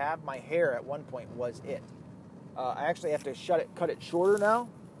that I have. My hair at one point was it. I actually have to cut it shorter now.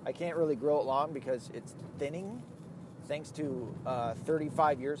 I can't really grow it long because it's thinning, thanks to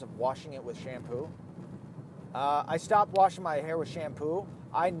 35 years of washing it with shampoo. I stopped washing my hair with shampoo.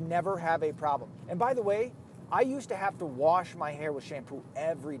 I never have a problem. And by the way, I used to have to wash my hair with shampoo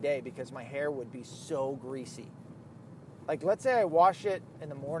every day because my hair would be so greasy. Like, let's say I wash it in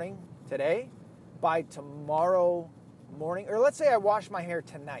the morning today, by tomorrow morning, or let's say I wash my hair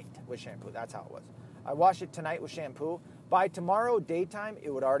tonight with shampoo. That's how it was. I wash it tonight with shampoo. By tomorrow daytime, it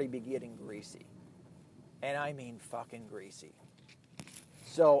would already be getting greasy. And I mean fucking greasy.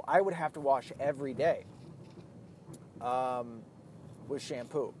 So I would have to wash every day with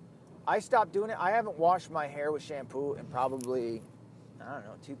shampoo. I stopped doing it. I haven't washed my hair with shampoo in probably,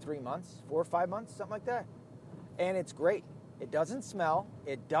 2-3 months, 4 or 5 months, something like that. And it's great. It doesn't smell.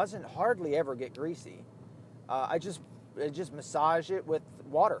 It doesn't hardly ever get greasy. I just massage it with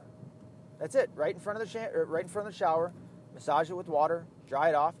water. That's it. Right in front of the shower. Massage it with water. Dry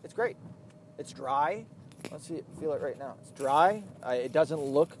it off. It's great. It's dry. Let's feel it right now. It's dry. It doesn't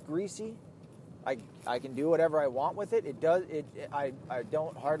look greasy. I can do whatever I want with it. I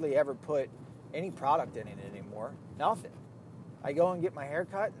don't hardly ever put any product in it anymore. Nothing. I go and get my hair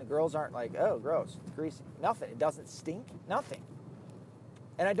cut, and the girls aren't like, "Oh, gross, it's greasy." Nothing. It doesn't stink. Nothing.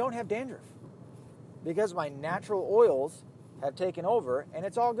 And I don't have dandruff because my natural oils have taken over, and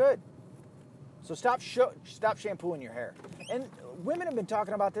it's all good. So stop shampooing your hair. And women have been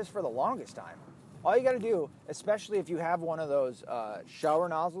talking about this for the longest time. All you got to do, especially if you have one of those shower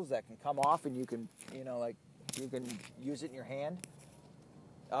nozzles that can come off, and you can use it in your hand.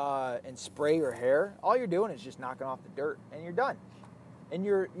 And spray your hair, all you're doing is just knocking off the dirt, and you're done. And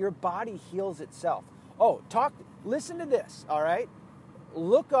your body heals itself. Oh, listen to this, all right?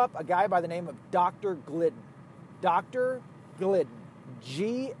 Look up a guy by the name of Dr. Glidden. Dr. Glidden.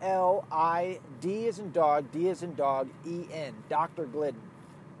 G-L-I-D as in dog, D as in dog, E-N. Dr. Glidden.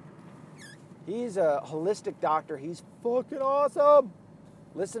 He's a holistic doctor. He's fucking awesome.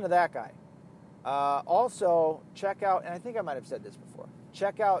 Listen to that guy. Also, check out, and I think I might have said this before,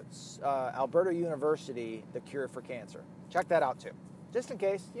 check out Alberta University, The Cure for Cancer. Check that out too. Just in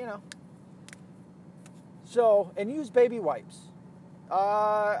case, So, and use baby wipes.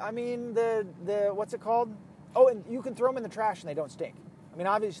 The what's it called? Oh, and you can throw them in the trash and they don't stink. I mean,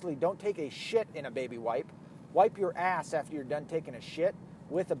 obviously, don't take a shit in a baby wipe. Wipe your ass after you're done taking a shit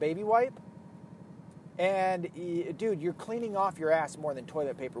with a baby wipe. And, dude, you're cleaning off your ass more than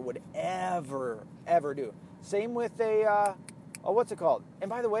toilet paper would ever do. Same with what's it called? And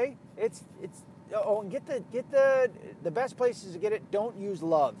by the way, and get the best places to get it. Don't use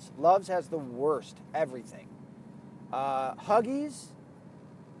Love's. Love's has the worst everything. Huggies,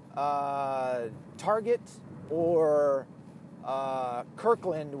 Target, or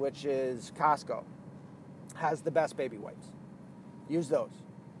Kirkland, which is Costco, has the best baby wipes. Use those.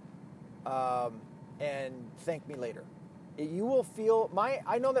 And thank me later. You will feel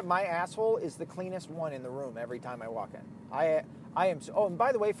I know that my asshole is the cleanest one in the room every time I walk in. I am so. Oh, and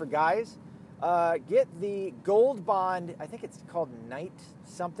by the way, for guys, get the Gold Bond. I think it's called Night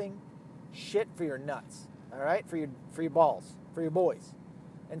something. Shit for your nuts. All right, for your balls, for your boys.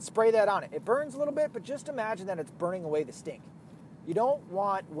 and spray that on it. It burns a little bit, but just imagine that it's burning away the stink. You don't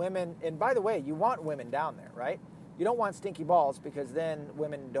want women, and by the way, you want women down there, right? You don't want stinky balls because then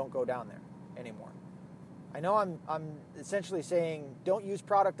women don't go down there anymore. I know I'm essentially saying don't use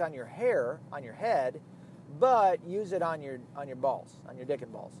product on your hair, on your head, but use it on your balls, on your dick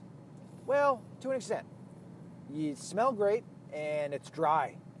and balls. Well, to an extent. You smell great and it's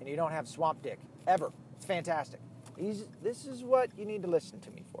dry and you don't have swamp dick ever. It's fantastic. This is what you need to listen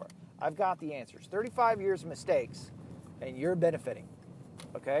to me for. I've got the answers. 35 years of mistakes and you're benefiting.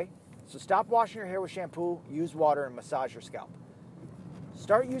 Okay? So stop washing your hair with shampoo, use water, and massage your scalp.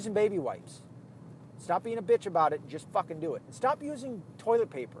 Start using baby wipes. Stop being a bitch about it. Just fucking do it. And stop using toilet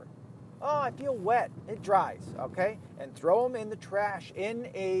paper. Oh, I feel wet. It dries, okay? And throw them in the trash, in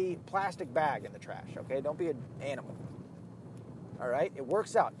a plastic bag in the trash, okay? Don't be an animal. All right? It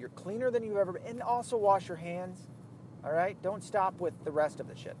works out. You're cleaner than you've ever been. And also wash your hands, all right? Don't stop with the rest of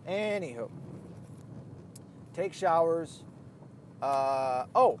the shit. Anywho. Take showers.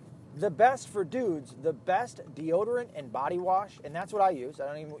 The best for dudes, the best deodorant and body wash, and that's what I use. I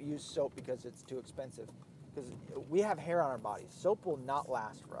don't even use soap because it's too expensive. Because we have hair on our bodies. Soap will not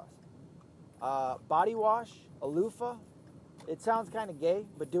last for us. Body wash, a loofah. It sounds kind of gay,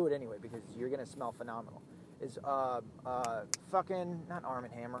 but do it anyway because you're going to smell phenomenal. Is fucking, not Arm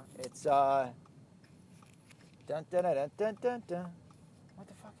 & Hammer. It's, dun, dun, dun, dun, dun, dun, dun. What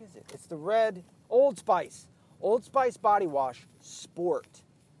the fuck is it? It's the red Old Spice. Old Spice body wash, Sport.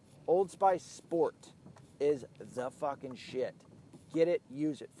 Old Spice Sport is the fucking shit. Get it,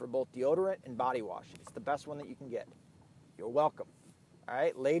 use it for both deodorant and body wash. It's the best one that you can get. You're welcome. All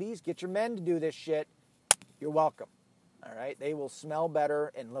right, ladies, get your men to do this shit. You're welcome. All right, they will smell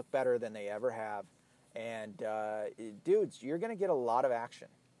better and look better than they ever have. And dudes, you're going to get a lot of action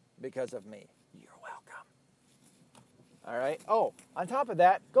because of me. You're welcome. All right. Oh, on top of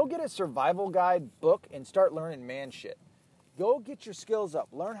that, go get a survival guide book and start learning man shit. Go get your skills up.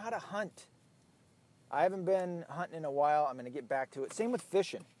 Learn how to hunt. I haven't been hunting in a while. I'm going to get back to it. Same with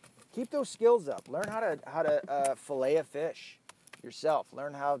fishing. Keep those skills up. Learn how to fillet a fish yourself.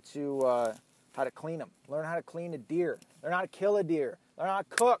 Learn how to clean them. Learn how to clean a deer. Learn how to kill a deer. Learn how to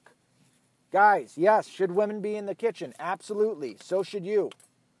cook. Guys, yes, should women be in the kitchen? Absolutely. So should you.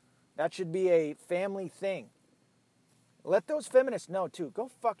 That should be a family thing. Let those feminists know, too. Go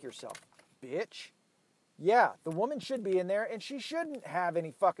fuck yourself, bitch. Yeah, the woman should be in there, and she shouldn't have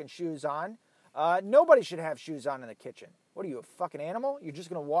any fucking shoes on. Nobody should have shoes on in the kitchen. What are you, a fucking animal? You're just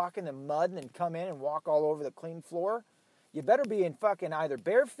going to walk in the mud and then come in and walk all over the clean floor? You better be in fucking either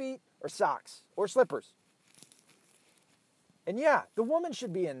bare feet or socks or slippers. And yeah, the woman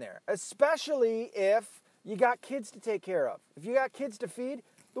should be in there, especially if you got kids to take care of. If you got kids to feed,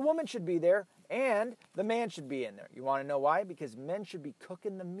 the woman should be there, and the man should be in there. You want to know why? Because men should be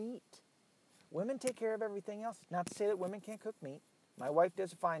cooking the meat. Women take care of everything else. Not to say that women can't cook meat. My wife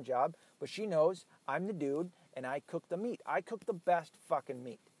does a fine job, but she knows I'm the dude, and I cook the meat. I cook the best fucking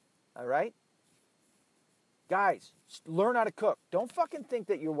meat. All right? Guys, learn how to cook. Don't fucking think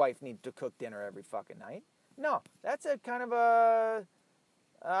that your wife needs to cook dinner every fucking night. No, that's a kind of a,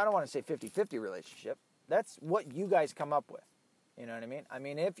 I don't want to say 50-50 relationship. That's what you guys come up with. You know what I mean? I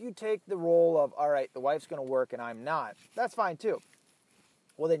mean, if you take the role of, all right, the wife's going to work and I'm not, that's fine too.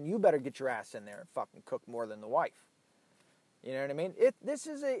 Well, then you better get your ass in there and fucking cook more than the wife. You know what I mean?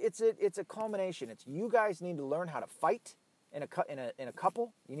 It's a culmination. It's you guys need to learn how to fight in a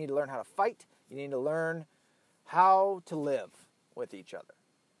couple. You need to learn how to fight. You need to learn how to live with each other.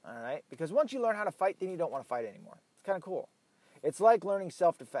 All right? Because once you learn how to fight, then you don't want to fight anymore. It's kind of cool. It's like learning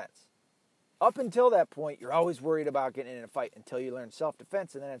self-defense. Up until that point, you're always worried about getting in a fight until you learn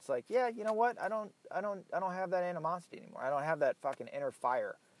self-defense, and then it's like, yeah, you know what? I don't have that animosity anymore. I don't have that fucking inner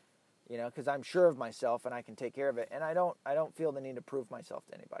fire, you know, because I'm sure of myself and I can take care of it, and I don't feel the need to prove myself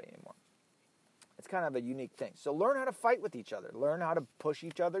to anybody anymore. It's kind of a unique thing. So learn how to fight with each other. Learn how to push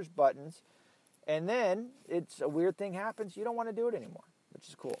each other's buttons, and then it's a weird thing happens. You don't want to do it anymore, which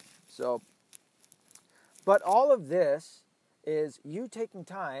is cool. So, but all of this is you taking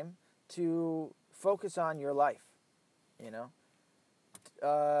time to focus on your life, you know.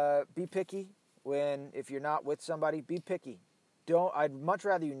 Be picky if you're not with somebody. Be picky. I'd much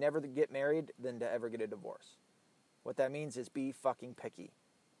rather you never get married than to ever get a divorce. What that means is be fucking picky.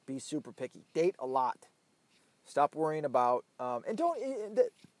 Be super picky. Date a lot. Stop worrying about, and don't,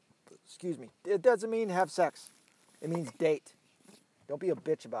 excuse me, it doesn't mean have sex. It means date. Don't be a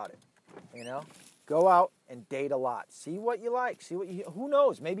bitch about it, you know. Go out and date a lot. See what you like. Who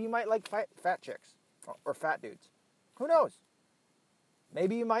knows? Maybe you might like fat chicks or fat dudes. Who knows?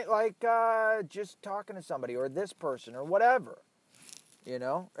 Maybe you might like just talking to somebody or this person or whatever. you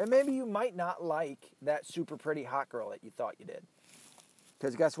know? And maybe you might not like that super pretty hot girl that you thought you did.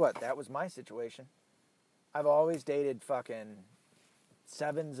 Because guess what? That was my situation. I've always dated fucking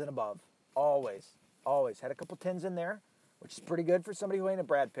 7s and above. Always. Always. Had a couple 10s in there, which is pretty good for somebody who ain't a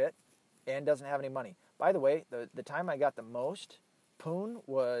Brad Pitt and doesn't have any money. By the way, the time I got the most poon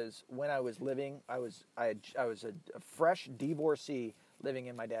was when I was living, I was a fresh divorcee living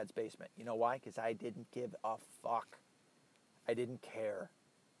in my dad's basement. You know why? Because I didn't give a fuck. I didn't care.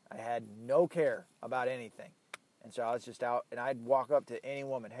 I had no care about anything. And so I was just out, and I'd walk up to any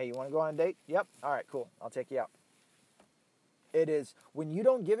woman. Hey, you want to go on a date? Yep. All right, cool. I'll take you out. It is, when you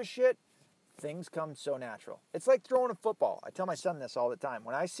don't give a shit, things come so natural. It's like throwing a football. I tell my son this all the time.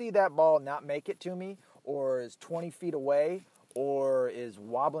 When I see that ball not make it to me, or is 20 feet away, or is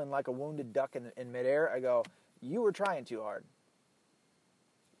wobbling like a wounded duck in midair, I go, you were trying too hard.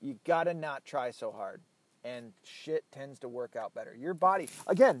 You gotta not try so hard. And shit tends to work out better. Your body,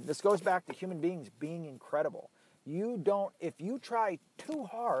 again, this goes back to human beings being incredible. If you try too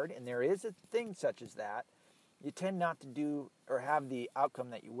hard, and there is a thing such as that, you tend not to do or have the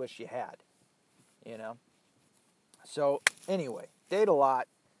outcome that you wish you had, you know? So, anyway, date a lot.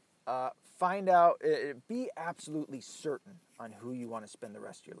 Find out, be absolutely certain on who you want to spend the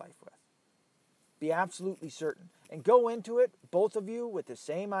rest of your life with. Be absolutely certain. And go into it, both of you, with the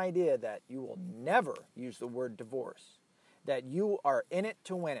same idea that you will never use the word divorce. That you are in it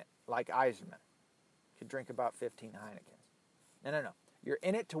to win it, like Eisenman. Could drink about 15 Heinekens. No. You're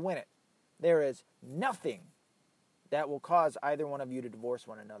in it to win it. There is nothing that will cause either one of you to divorce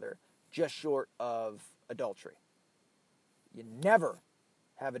one another, just short of adultery. You never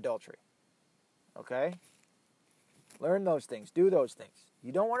have adultery. Okay? Learn those things. Do those things.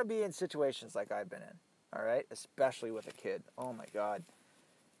 You don't want to be in situations like I've been in. All right? Especially with a kid. Oh my God.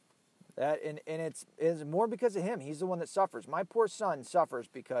 That and it's more because of him. He's the one that suffers. My poor son suffers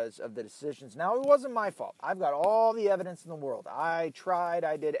because of the decisions. Now, it wasn't my fault. I've got all the evidence in the world. I tried.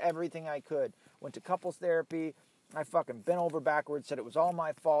 I did everything I could. Went to couples therapy. I fucking bent over backwards, said it was all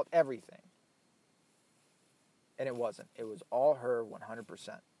my fault, everything. And it wasn't. It was all her 100%.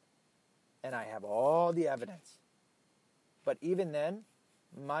 And I have all the evidence. But even then,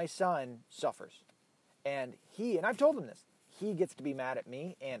 my son suffers. And I've told him this, he gets to be mad at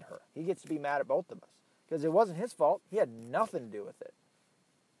me and her. He gets to be mad at both of us. Because it wasn't his fault. He had nothing to do with it.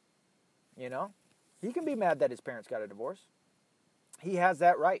 You know? He can be mad that his parents got a divorce. He has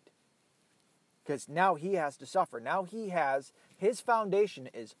that right. Because now he has to suffer. Now his foundation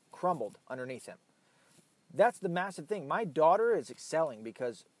is crumbled underneath him. That's the massive thing. My daughter is excelling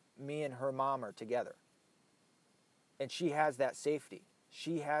because me and her mom are together. And she has that safety.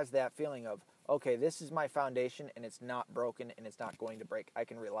 She has that feeling of, okay, this is my foundation and it's not broken and it's not going to break. I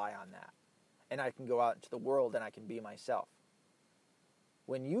can rely on that. And I can go out into the world and I can be myself.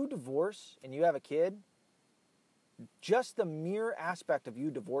 When you divorce and you have a kid, just the mere aspect of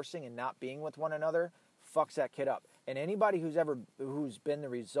you divorcing and not being with one another fucks that kid up. And anybody who's been the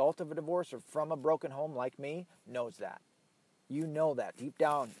result of a divorce or from a broken home like me knows that. You know that deep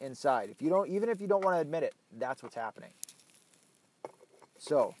down inside. Even if you don't want to admit it, that's what's happening.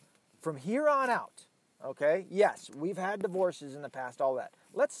 So, from here on out, okay, yes, we've had divorces in the past, all that.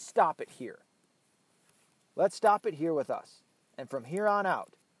 Let's stop it here. Let's stop it here with us. And from here on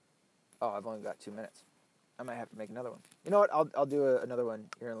out, I've only got 2 minutes. I might have to make another one. You know what? I'll do another one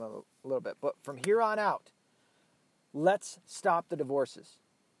here in a little bit. But from here on out, let's stop the divorces.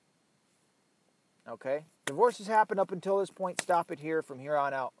 Okay? Divorces happen up until this point. Stop it here. From here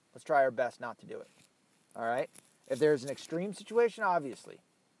on out, let's try our best not to do it. All right? If there's an extreme situation, obviously,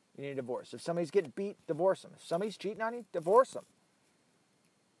 you need a divorce. If somebody's getting beat, divorce them. If somebody's cheating on you, divorce them.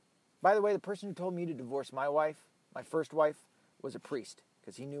 By the way, the person who told me to divorce my wife, my first wife, was a priest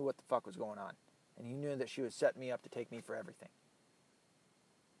because he knew what the fuck was going on. And he knew that she was setting me up to take me for everything.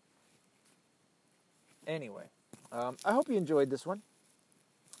 Anyway, I hope you enjoyed this one.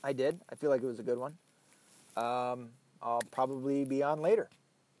 I did. I feel like it was a good one. I'll probably be on later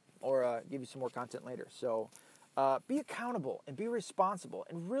or give you some more content later. So be accountable and be responsible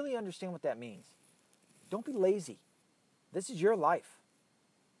and really understand what that means. Don't be lazy. This is your life.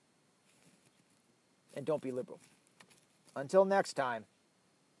 And don't be liberal. Until next time,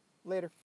 later.